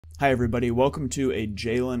Hi everybody, welcome to a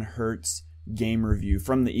Jalen Hurts game review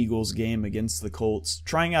from the Eagles game against the Colts.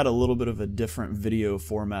 Trying out a little bit of a different video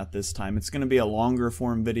format this time. It's going to be a longer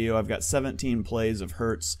form video. I've got 17 plays of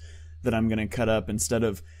Hurts that I'm going to cut up instead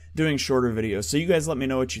of doing shorter videos. So you guys let me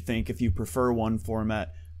know what you think if you prefer one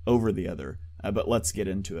format over the other. But let's get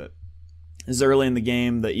into it. This is early in the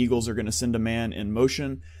game. The Eagles are going to send a man in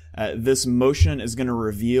motion. This motion is going to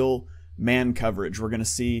reveal man coverage. We're going to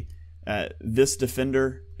see this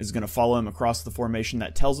defender is going to follow him across the formation.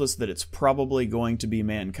 That tells us that it's probably going to be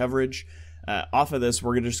man coverage. Off of this,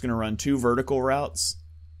 we're just going to run two vertical routes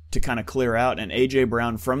to kind of clear out. And A.J.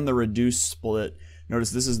 Brown from the reduced split, notice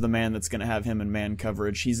this is the man that's going to have him in man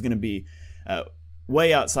coverage. He's going to be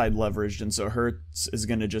way outside leveraged, and so Hurts is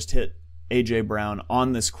going to just hit A.J. Brown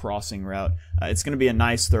on this crossing route. It's going to be a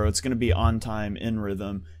nice throw. It's going to be on time, in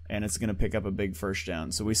rhythm, and it's going to pick up a big first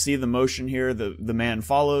down. So we see the motion here. The man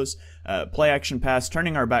follows, play action pass,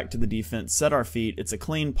 turning our back to the defense, set our feet. It's a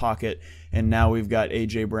clean pocket, and now we've got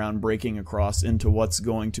A.J. Brown breaking across into what's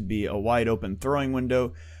going to be a wide open throwing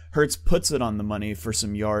window. Hurts puts it on the money for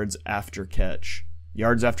some yards after catch.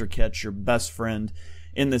 Yards after catch, your best friend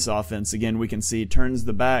in this offense. Again, we can see turns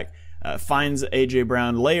the back, finds A.J.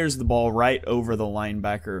 Brown, layers the ball right over the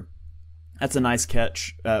linebacker. That's a nice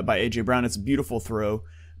catch by A.J. Brown. It's a beautiful throw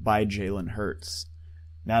by Jalen Hurts.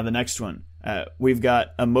 Now the next one, we've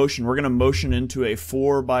got a motion. We're going to motion into a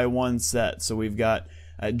 4-by-1 set. So we've got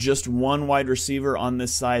just one wide receiver on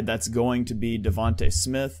this side. That's going to be Devontae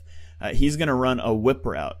Smith. He's going to run a whip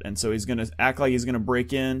route, and so he's going to act like he's going to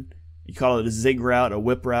break in. You call it a zig route, a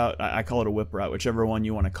whip route. I call it a whip route, whichever one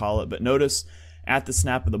you want to call it. But notice at the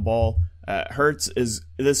snap of the ball,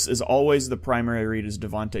 this is always the primary read is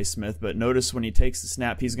Devontae Smith, but notice when he takes the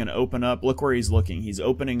snap, he's going to open up. Look where he's looking. He's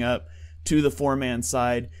opening up to the four-man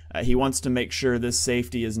side. He wants to make sure this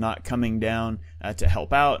safety is not coming down to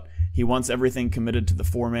help out. He wants everything committed to the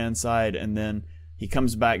four-man side, and then he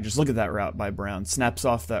comes back. Just look at that route by Brown. Snaps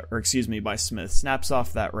off that, or excuse me, by Smith. Snaps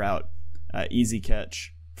off that route. Easy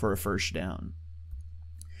catch for a first down.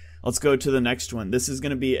 Let's go to the next one. This is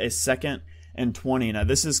going to be a 2nd and 20. Now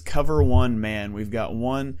this is cover one man. We've got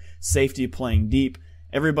one safety playing deep.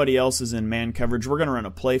 Everybody else is in man coverage. We're going to run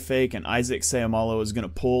a play fake, and Isaac Seumalo is going to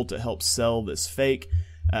pull to help sell this fake.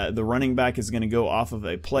 The running back is going to go off of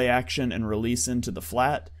a play action and release into the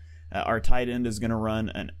flat. Our tight end is going to run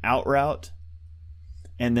an out route.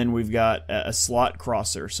 And then we've got a slot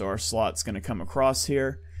crosser. So our slot's going to come across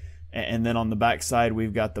here. And then on the back side,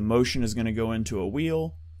 we've got the motion is going to go into a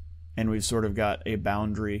wheel. And we've sort of got a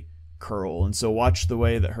boundary curl. And so watch the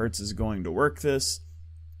way that Hurts is going to work this.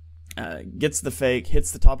 Gets the fake,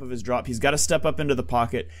 hits the top of his drop. He's got to step up into the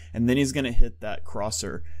pocket, and then he's going to hit that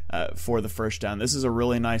crosser for the first down. This is a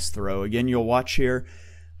really nice throw. Again, you'll watch here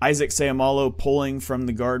Isaac Seumalo pulling from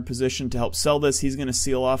the guard position to help sell this. He's going to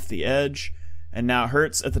seal off the edge. And now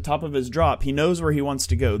Hurts at the top of his drop, he knows where he wants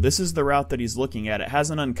to go. This is the route that he's looking at. It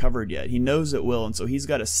hasn't uncovered yet. He knows it will, and so he's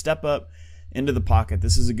got to step up into the pocket.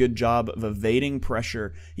 This is a good job of evading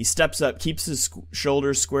pressure. He steps up, keeps his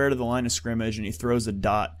shoulders square to the line of scrimmage, and he throws a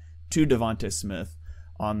dot to Devontae Smith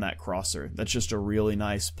on that crosser. That's just a really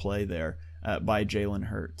nice play there by Jalen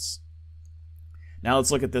Hurts. Now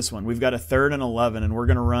let's look at this one. We've got a 3rd and 11, and we're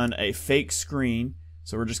going to run a fake screen.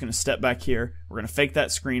 So we're just going to step back here. We're going to fake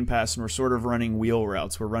that screen pass, and we're sort of running wheel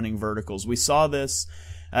routes. We're running verticals. We saw this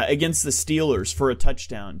against the Steelers for a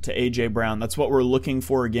touchdown to A.J. Brown. That's what we're looking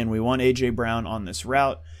for. Again, we want A.J. Brown on this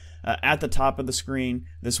route. At the top of the screen,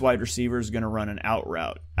 this wide receiver is going to run an out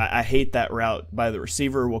route. I hate that route by the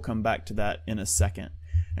receiver. We'll come back to that in a second.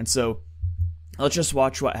 And so let's just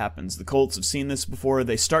watch what happens. The Colts have seen this before.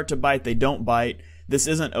 They start to bite. They don't bite. This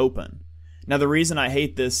isn't open. Now, the reason I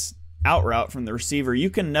hate this out route from the receiver,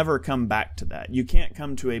 you can never come back to that. You can't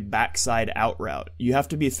come to a backside out route. You have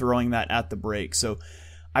to be throwing that at the break. So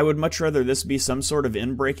I would much rather this be some sort of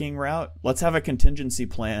in-breaking route. Let's have a contingency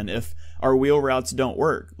plan if our wheel routes don't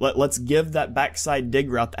work. Let's give that backside dig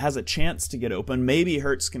route that has a chance to get open. Maybe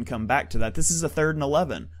Hurts can come back to that. This is a 3rd and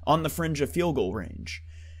 11 on the fringe of field goal range.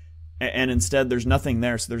 And instead, there's nothing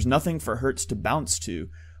there. So there's nothing for Hurts to bounce to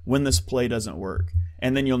when this play doesn't work.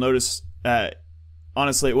 And then you'll notice,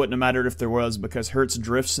 honestly, it wouldn't have mattered if there was, because Hurts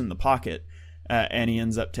drifts in the pocket and he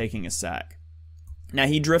ends up taking a sack. Now,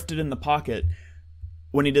 he drifted in the pocket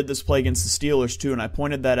when he did this play against the Steelers too, and I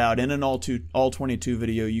pointed that out in an All-22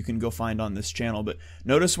 video you can go find on this channel. But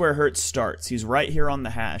notice where Hurts starts. He's right here on the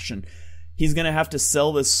hash, and he's going to have to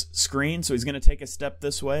sell this screen, so he's going to take a step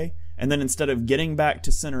this way, and then instead of getting back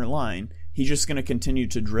to center line, he's just going to continue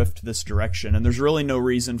to drift this direction, and there's really no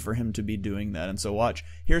reason for him to be doing that. And so watch.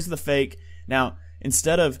 Here's the fake. Now,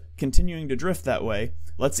 instead of continuing to drift that way,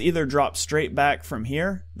 let's either drop straight back from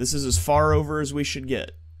here. This is as far over as we should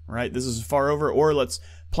get, right? This is as far over, or let's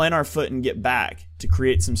plant our foot and get back to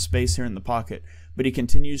create some space here in the pocket. But he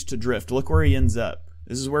continues to drift. Look where he ends up.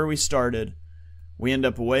 This is where we started. We end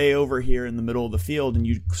up way over here in the middle of the field, and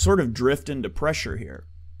you sort of drift into pressure here.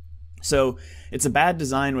 So it's a bad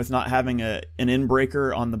design with not having an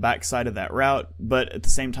in-breaker on the backside of that route, but at the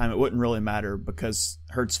same time, it wouldn't really matter because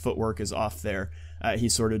Hurts' footwork is off there. He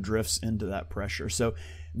sort of drifts into that pressure. So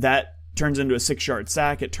that turns into a 6-yard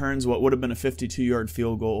sack. It turns what would have been a 52-yard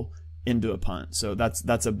field goal into a punt. So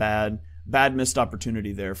that's a bad missed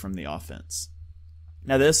opportunity there from the offense.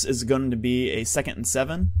 Now this is going to be a 2nd and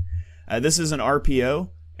 7. This is an RPO,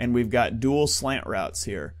 and we've got dual slant routes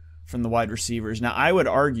here from the wide receivers. Now, I would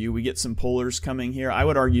argue, we get some pullers coming here. I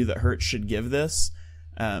would argue that Hurts should give this.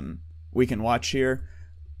 We can watch here.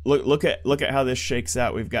 Look at how this shakes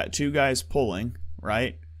out. We've got 2 guys pulling,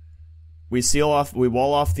 right? We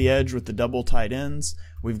wall off the edge with the double tight ends.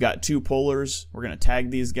 We've got 2 pullers. We're going to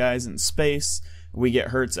tag these guys in space. We get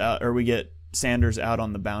Hurts out, or we get Sanders out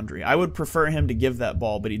on the boundary. I would prefer him to give that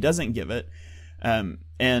ball, but he doesn't give it.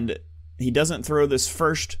 And he doesn't throw this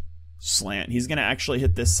first slant. He's going to actually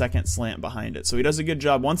hit this second slant behind it. So he does a good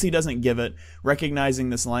job, once he doesn't give it, recognizing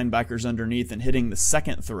this linebacker's underneath and hitting the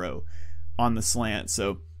second throw on the slant.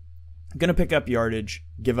 So going to pick up yardage,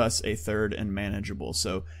 give us a 3rd and manageable.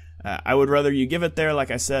 So I would rather you give it there,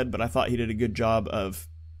 like I said, but I thought he did a good job of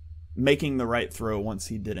making the right throw once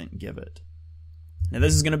he didn't give it. Now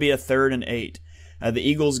this is going to be a 3rd and 8. The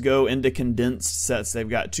Eagles go into condensed sets. They've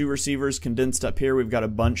got 2 receivers condensed up here. We've got a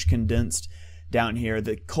bunch condensed down here.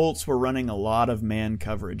 The Colts were running a lot of man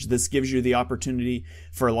coverage. This gives you the opportunity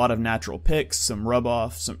for a lot of natural picks, some rub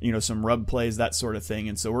off, some rub plays, that sort of thing.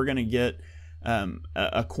 And so we're going to get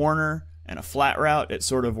a corner and a flat route. It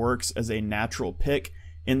sort of works as a natural pick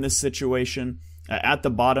in this situation. At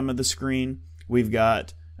the bottom of the screen, we've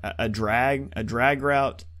got a drag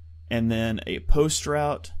route, and then a post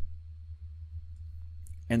route,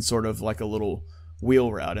 and sort of like a little wheel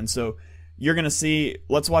route. And so you're going to see,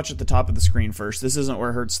 let's watch at the top of the screen first. This isn't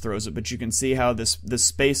where Hurts throws it, but you can see how this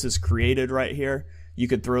space is created right here. You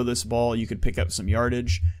could throw this ball, you could pick up some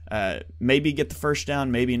yardage, maybe get the first down,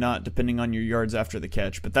 maybe not, depending on your yards after the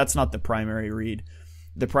catch, but that's not the primary read.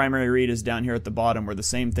 The primary read is down here at the bottom, where the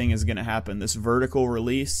same thing is going to happen. This vertical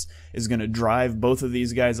release is going to drive both of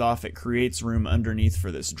these guys off. It creates room underneath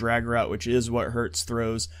for this drag route, which is what Hurts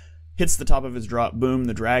throws. Hits the top of his drop, boom,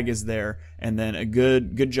 the drag is there, and then a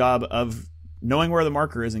good job of knowing where the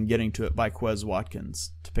marker is and getting to it by Quez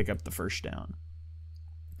Watkins to pick up the first down.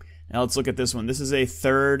 Now let's look at this one. This is a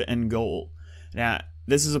 3rd and goal. Now,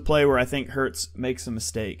 this is a play where I think Hurts makes a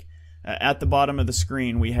mistake. At the bottom of the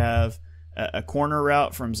screen, we have a corner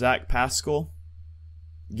route from Zach Pascal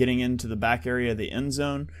getting into the back area of the end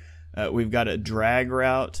zone. We've got a drag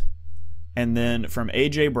route. And then from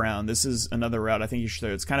A.J. Brown, this is another route I think you should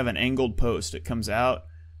throw. It's kind of an angled post. It comes out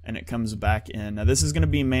and it comes back in. Now this is going to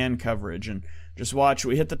be man coverage, and just watch.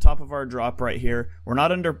 We hit the top of our drop right here. We're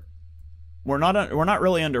not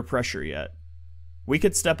really under pressure yet. We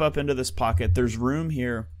could step up into this pocket. There's room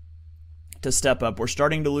here to step up. We're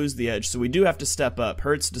starting to lose the edge, so we do have to step up.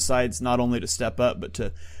 Hurts decides not only to step up, but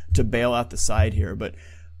to bail out the side here. But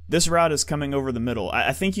this route is coming over the middle.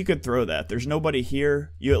 I think you could throw that. There's nobody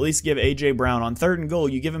here. You at least give A.J. Brown, on 3rd and goal,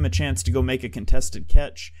 you give him a chance to go make a contested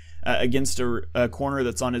catch against a corner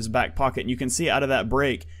that's on his back pocket. And you can see out of that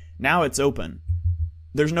break, now it's open.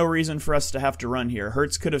 There's no reason for us to have to run here.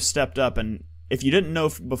 Hurts could have stepped up, and if you didn't know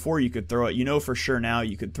before you could throw it, you know for sure now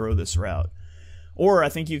you could throw this route. Or I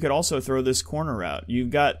think you could also throw this corner route. You've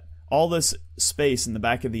got all this space in the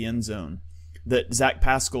back of the end zone that Zach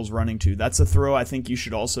Pascal's running to. That's a throw I think you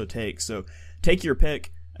should also take. So take your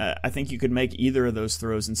pick. I think you could make either of those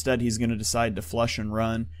throws. Instead, he's going to decide to flush and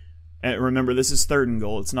run. Remember, this is 3rd and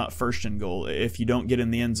goal. It's not 1st and goal. If you don't get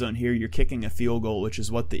in the end zone here, you're kicking a field goal, which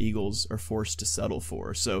is what the Eagles are forced to settle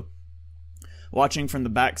for. So watching from the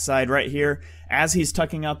backside right here, as he's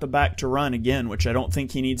tucking out the back to run again, which I don't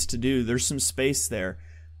think he needs to do, there's some space there.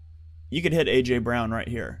 You could hit A.J. Brown right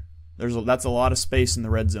here. That's a lot of space in the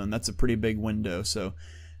red zone. That's a pretty big window. So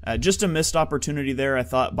just a missed opportunity there, I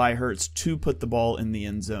thought, by Hurts to put the ball in the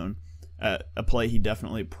end zone. A play he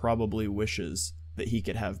definitely probably wishes that he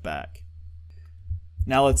could have back.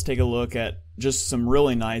 Now let's take a look at just some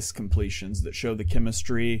really nice completions that show the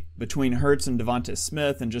chemistry between Hurts and Devonta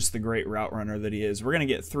Smith and just the great route runner that he is. We're going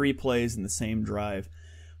to get 3 plays in the same drive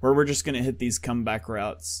where we're just going to hit these comeback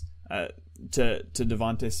routes to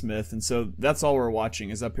Devonta Smith. And so that's all we're watching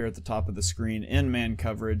is up here at the top of the screen in man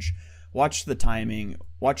coverage. Watch the timing,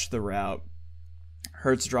 watch the route.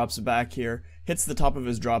 Hurts drops back here, hits the top of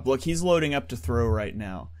his drop. Look, he's loading up to throw right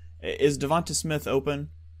now. Is Devonta Smith open?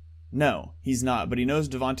 No, he's not, but he knows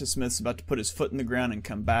Devonta Smith's about to put his foot in the ground and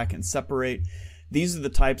come back and separate. These are the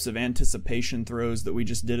types of anticipation throws that we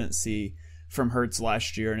just didn't see from Hurts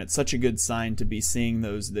last year, and it's such a good sign to be seeing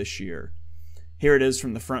those this year. Here it is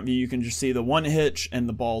from the front view. You can just see the one hitch and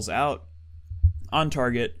the ball's out. On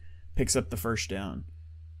target, picks up the first down.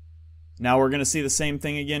 Now we're going to see the same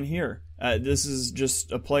thing again here. This is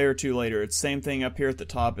just a play or two later. It's the same thing up here at the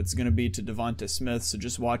top. It's going to be to Devonta Smith, so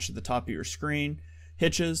just watch at the top of your screen.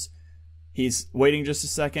 Hitches. He's waiting just a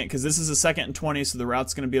second because this is a 2nd and 20, so the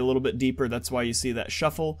route's going to be a little bit deeper. That's why you see that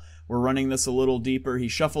shuffle. We're running this a little deeper. He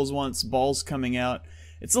shuffles once, ball's coming out.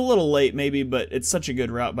 It's a little late maybe, but it's such a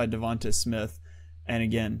good route by Devonta Smith. And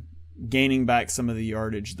again, gaining back some of the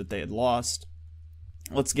yardage that they had lost.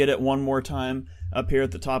 Let's get it one more time up here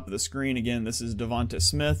at the top of the screen. Again, this is Devonta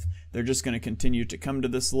Smith. They're just going to continue to come to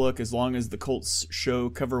this look as long as the Colts show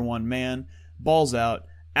cover one man. Ball's out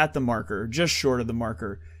at the marker, just short of the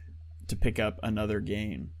marker, to pick up another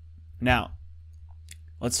gain. Now,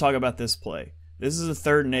 let's talk about this play. This is a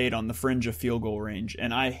 3rd and 8 on the fringe of field goal range,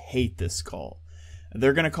 and I hate this call.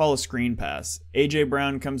 They're going to call a screen pass. A.J.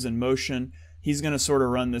 Brown comes in motion. He's going to sort of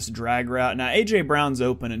run this drag route. Now, A.J. Brown's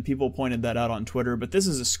open, and people pointed that out on Twitter, but this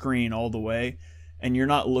is a screen all the way, and you're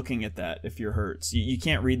not looking at that if you're Hurts. You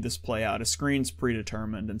can't read this play out. A screen's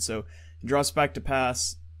predetermined, and so he drops back to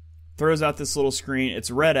pass, throws out this little screen.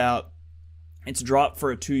 It's read out. It's dropped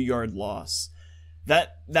for a 2-yard loss.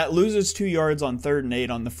 That loses 2 yards on 3rd and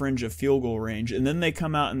 8 on the fringe of field goal range, and then they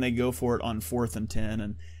come out and they go for it on 4th and 10.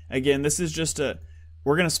 And again, this is just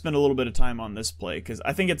we're going to spend a little bit of time on this play because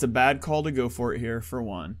I think it's a bad call to go for it here, for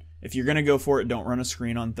one. If you're going to go for it, don't run a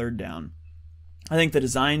screen on 3rd down. I think the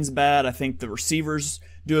design's bad. I think the receivers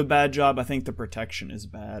do a bad job. I think the protection is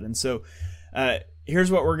bad. And so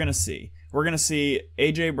here's what we're going to see. We're going to see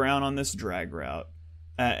A.J. Brown on this drag route.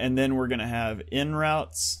 And then we're going to have in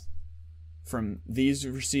routes from these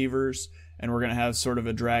receivers, and we're going to have sort of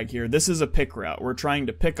a drag here. This is a pick route. We're trying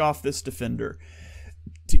to pick off this defender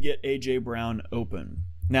to get A.J. Brown open.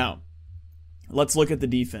 Now, let's look at the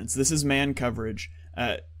defense. This is man coverage.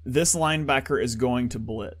 This linebacker is going to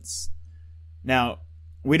blitz. Now,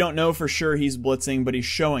 we don't know for sure he's blitzing, but he's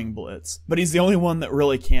showing blitz. But he's the only one that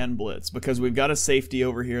really can blitz because we've got a safety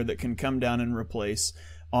over here that can come down and replace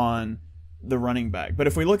on the running back. But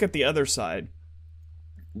if we look at the other side,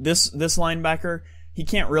 this linebacker, he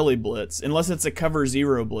can't really blitz unless it's a cover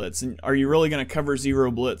 0 blitz. And are you really going to cover 0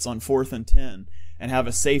 blitz on 4th and 10 and have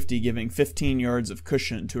a safety giving 15 yards of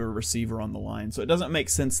cushion to a receiver on the line? So it doesn't make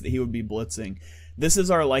sense that he would be blitzing. This is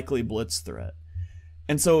our likely blitz threat.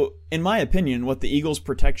 And so, in my opinion, what the Eagles'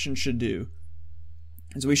 protection should do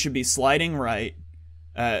is we should be sliding right.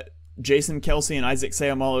 Jason Kelce and Isaac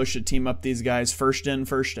Seumalo should team up these guys first in,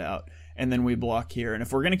 first out. And then we block here. And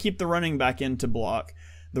if we're going to keep the running back in to block,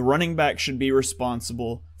 the running back should be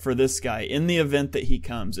responsible for this guy in the event that he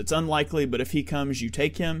comes. It's unlikely, but if he comes, you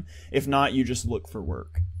take him. If not, you just look for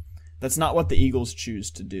work. That's not what the Eagles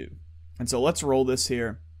choose to do. And so let's roll this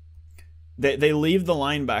here. They leave the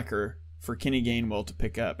linebacker for Kenny Gainwell to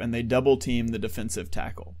pick up, and they double team the defensive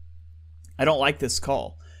tackle. I don't like this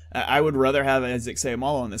call. I would rather have Isaac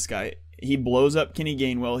Seumalo on this guy. He blows up Kenny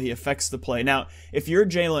Gainwell. He affects the play. Now, if you're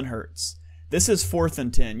Jalen Hurts, this is 4th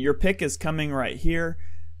and 10. Your pick is coming right here.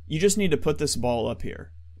 You just need to put this ball up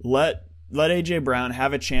here. Let A.J. Brown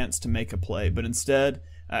have a chance to make a play. But instead,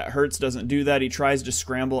 Hurts doesn't do that. He tries to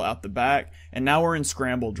scramble out the back. And now we're in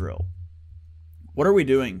scramble drill. What are we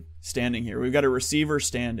doing standing here? We've got a receiver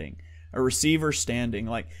standing.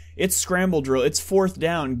 Like, it's scramble drill. It's 4th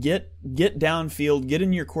down. Get downfield. Get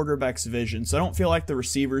in your quarterback's vision. So I don't feel like the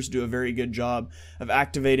receivers do a very good job of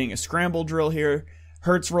activating a scramble drill here.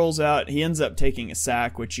 Hurts rolls out. He ends up taking a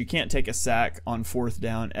sack, which you can't take a sack on 4th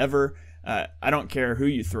down ever. I don't care who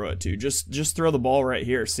you throw it to. Just throw the ball right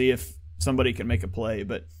here. See if somebody can make a play.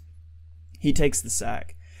 But he takes the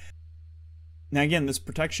sack. Now again, this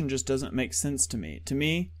protection just doesn't make sense to me. To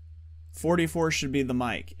me, 44 should be the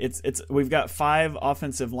mic. We've got 5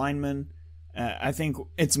 offensive linemen. I think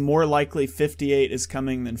it's more likely 58 is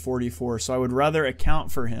coming than 44, so I would rather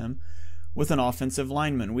account for him with an offensive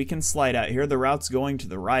lineman. We can slide out here. The route's going to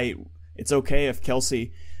the right. It's okay if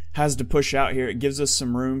Kelce has to push out here. It gives us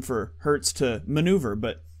some room for Hurts to maneuver,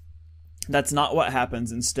 but that's not what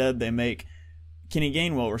happens. Instead, they make Kenny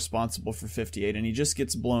Gainwell responsible for 58, and he just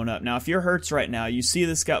gets blown up. Now, if you're Hurts right now, you see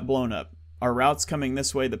this got blown up. Our route's coming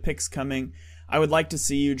this way, the pick's coming. I would like to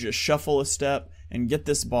see you just shuffle a step and get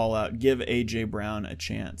this ball out, give A.J. Brown a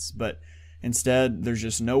chance. But instead, there's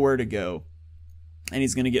just nowhere to go. and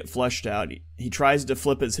he's going to get flushed out. He tries to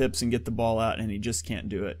flip his hips and get the ball out, and he just can't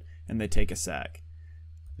do it, and they take a sack.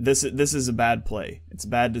 This is a bad play. It's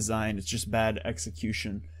bad design. It's just bad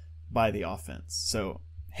execution by the offense. So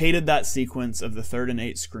hated that sequence of the 3rd and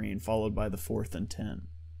 8 screen followed by the 4th and 10.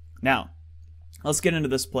 Now, let's get into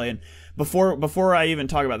this play. And before I even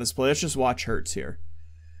talk about this play, let's just watch Hurts here.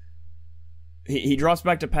 He drops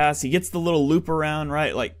back to pass. He gets the little loop around,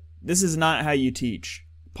 right? Like, this is not how you teach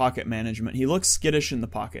pocket management. He looks skittish in the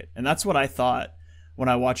pocket, and that's what I thought when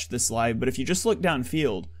I watched this live. But if you just look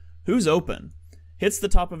downfield, who's open? Hits the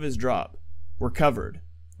top of his drop. We're covered.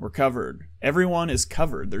 We're covered. Everyone is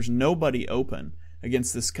covered. There's nobody open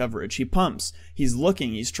against this coverage. He pumps. He's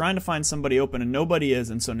looking. He's trying to find somebody open, and nobody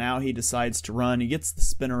is. And so now he decides to run. He gets the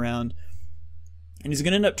spin around, and he's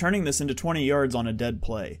going to end up turning this into 20 yards on a dead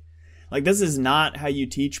play. Like, this is not how you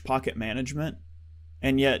teach pocket management.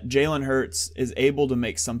 And yet Jalen Hurts is able to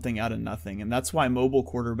make something out of nothing. And that's why mobile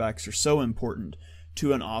quarterbacks are so important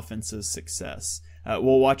to an offense's success.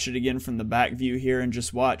 We'll watch it again from the back view here and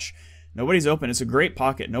just watch. Nobody's open. It's a great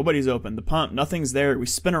pocket. Nobody's open. The pump, nothing's there. We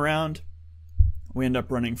spin around. We end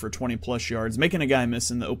up running for 20-plus yards, making a guy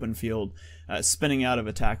miss in the open field, spinning out of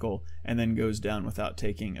a tackle, and then goes down without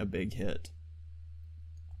taking a big hit.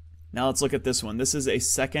 Now let's look at this one. This is a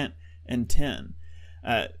 2nd and 10.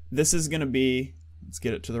 This is going to be, let's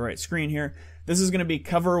get it to the right screen here. This is going to be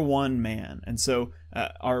cover 1 man. And so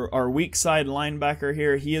our weak side linebacker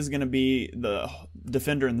here, he is going to be the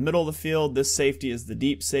defender in the middle of the field. This safety is the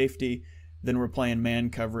deep safety. Then we're playing man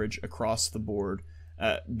coverage across the board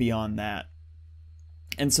beyond that.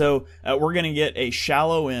 And so we're going to get a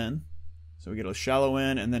shallow in. So we get a shallow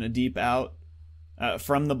in and then a deep out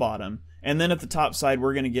from the bottom. And then at the top side,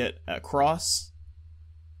 we're going to get a cross.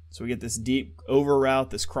 So we get this deep over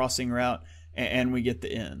route, this crossing route, and we get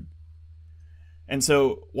the in. And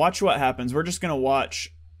so watch what happens. We're just going to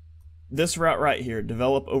watch this route right here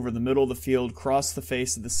develop over the middle of the field, cross the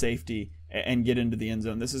face of the safety, and get into the end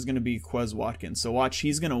zone. This is going to be Quez Watkins. So watch,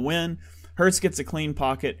 he's going to win. Hurts gets a clean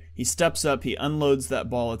pocket. He steps up. He unloads that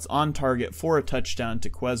ball. It's on target for a touchdown to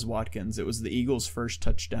Quez Watkins. It was the Eagles' first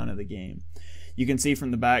touchdown of the game. You can see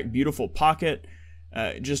from the back, beautiful pocket.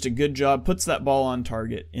 Just a good job. Puts that ball on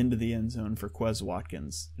target into the end zone for Quez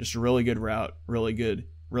Watkins. Just a really good route. Really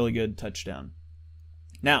good touchdown.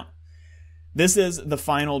 Now, this is the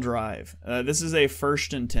final drive. This is a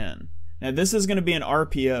 1st and 10. Now, this is going to be an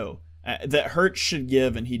RPO that Hurts should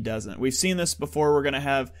give, and he doesn't. We've seen this before. We're going to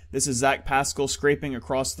have, this is Zach Pascal scraping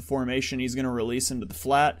across the formation. He's going to release into the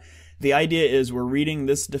flat. The idea is we're reading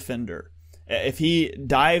this defender. If he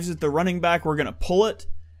dives at the running back, we're going to pull it,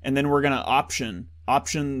 and then we're going to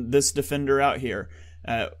option this defender out here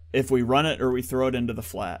if we run it or we throw it into the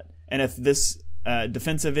flat. And if this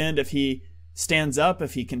defensive end, if he stands up,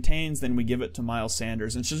 if he contains, then we give it to Miles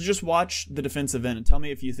Sanders. And so just watch the defensive end and tell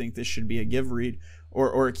me if you think this should be a give read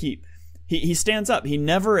or a keep. He stands up. He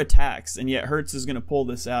never attacks, and yet Hurts is going to pull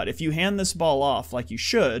this out. If you hand this ball off like you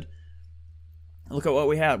should, look at what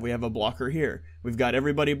we have. We have a blocker here. We've got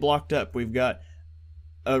everybody blocked up. We've got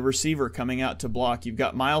a receiver coming out to block. You've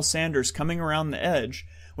got Miles Sanders coming around the edge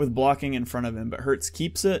with blocking in front of him, but Hurts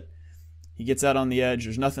keeps it. He gets out on the edge.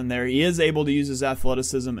 There's nothing there. He is able to use his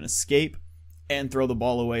athleticism and escape and throw the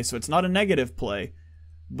ball away, so it's not a negative play.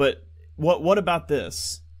 But what about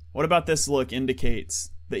this? What about this look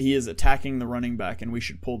indicates that he is attacking the running back and we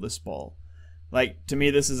should pull this ball? Like, to me,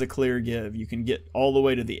 this is a clear give. You can get all the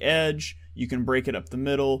way to the edge. You can break it up the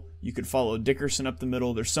middle. You could follow Dickerson up the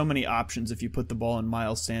middle. There's so many options if you put the ball in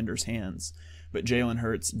Miles Sanders' hands, but Jalen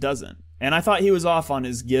Hurts doesn't. And I thought he was off on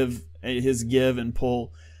his give and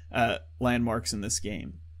pull landmarks in this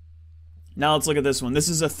game. Now let's look at this one. This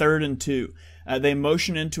is a 3rd and 2. They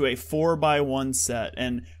motion into a 4-by-1 set,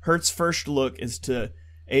 and Hurts' first look is to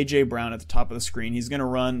A.J. Brown at the top of the screen. He's going to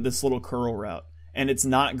run this little curl route, and it's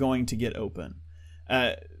not going to get open.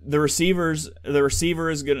 The receiver is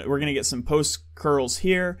we're going to get some post curls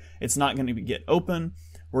here. It's not going to get open.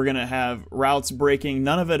 We're going to have routes breaking.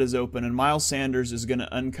 None of it is open, and Miles Sanders is going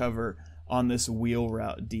to uncover on this wheel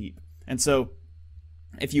route deep. And so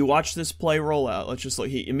if you watch this play roll out, let's just look.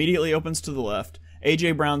 He immediately opens to the left.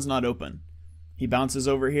 A.J. Brown's not open. He bounces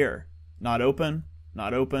over here. Not open,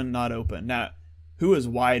 not open, not open. Now, who is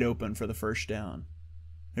wide open for the first down?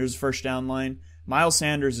 Here's the first down line. Miles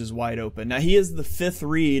Sanders is wide open. Now, he is the 5th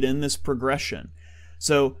read in this progression.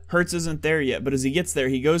 So Hurts isn't there yet, but as he gets there,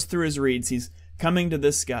 he goes through his reads. He's coming to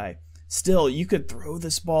this guy. Still, you could throw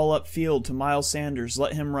this ball upfield to Miles Sanders,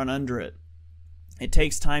 let him run under it. It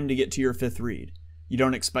takes time to get to your 5th read. You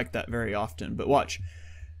don't expect that very often, but watch.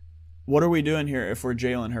 What are we doing here if we're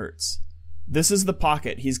Jalen Hurts? This is the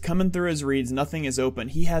pocket. He's coming through his reads. Nothing is open.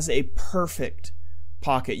 He has a perfect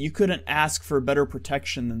pocket. You couldn't ask for better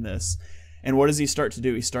protection than this. And what does he start to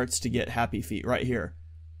do? He starts to get happy feet right here.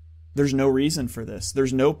 There's no reason for this.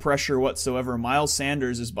 There's no pressure whatsoever. Miles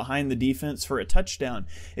Sanders is behind the defense for a touchdown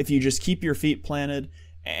if you just keep your feet planted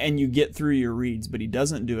and you get through your reads, but he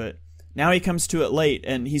doesn't do it. Now he comes to it late,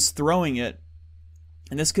 and he's throwing it,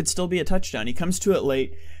 and this could still be a touchdown. He comes to it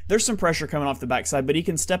late. There's some pressure coming off the backside, but he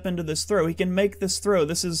can step into this throw. He can make this throw.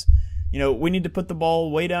 This is, we need to put the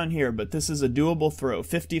ball way down here, but this is a doable throw.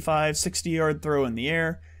 55, 60-yard throw in the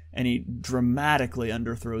air, and he dramatically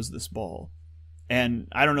underthrows this ball. And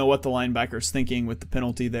I don't know what the linebacker's thinking with the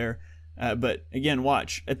penalty there. But again,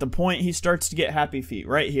 watch. At the point he starts to get happy feet,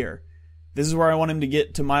 right here. This is where I want him to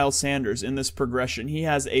get to Miles Sanders in this progression. He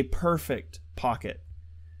has a perfect pocket.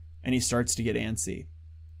 And he starts to get antsy.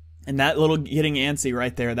 And that little getting antsy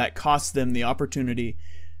right there, that costs them the opportunity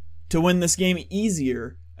to win this game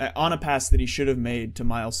easier on a pass that he should have made to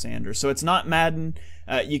Miles Sanders. So it's not Madden.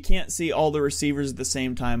 You can't see all the receivers at the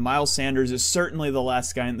same time. Miles Sanders is certainly the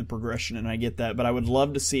last guy in the progression, and I get that, but I would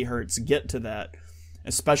love to see Hurts get to that,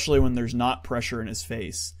 especially when there's not pressure in his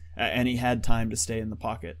face and he had time to stay in the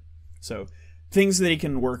pocket. So things that he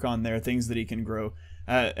can work on there, things that he can grow.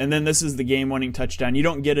 And then this is the game-winning touchdown. You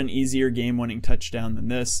don't get an easier game-winning touchdown than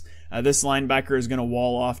this. This linebacker is going to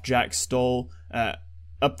wall off Jack Stoll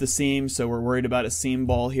up the seam, so we're worried about a seam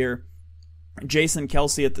ball here. Jason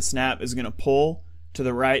Kelce at the snap is going to pull to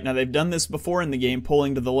the right. Now, they've done this before in the game,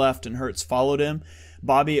 pulling to the left, and Hurts followed him.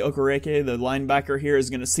 Bobby Okereke, the linebacker here,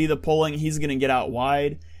 is going to see the pulling. He's going to get out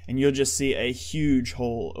wide, and you'll just see a huge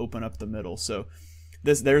hole open up the middle. So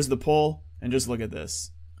there's the pull, and just look at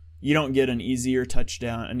this. You don't get an easier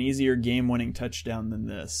touchdown, an easier game-winning touchdown than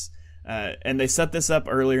this. And they set this up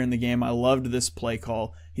earlier in the game. I loved this play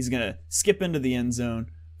call. He's going to skip into the end zone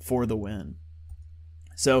for the win.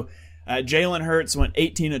 So Jalen Hurts went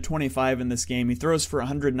 18 of 25 in this game. He throws for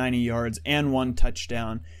 190 yards and 1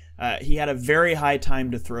 touchdown. He had a very high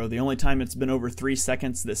time to throw. The only time it's been over 3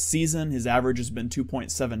 seconds this season. His average has been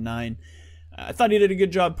 2.79. I thought he did a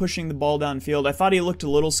good job pushing the ball downfield. I thought he looked a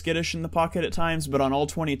little skittish in the pocket at times, but on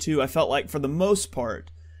All-22, I felt like for the most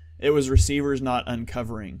part, it was receivers not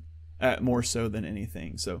uncovering more so than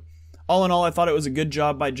anything. So all in all, I thought it was a good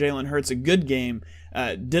job by Jalen Hurts, a good game.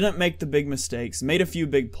 Didn't make the big mistakes, made a few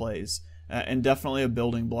big plays, and definitely a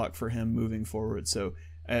building block for him moving forward. So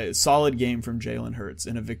a solid game from Jalen Hurts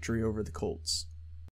in a victory over the Colts.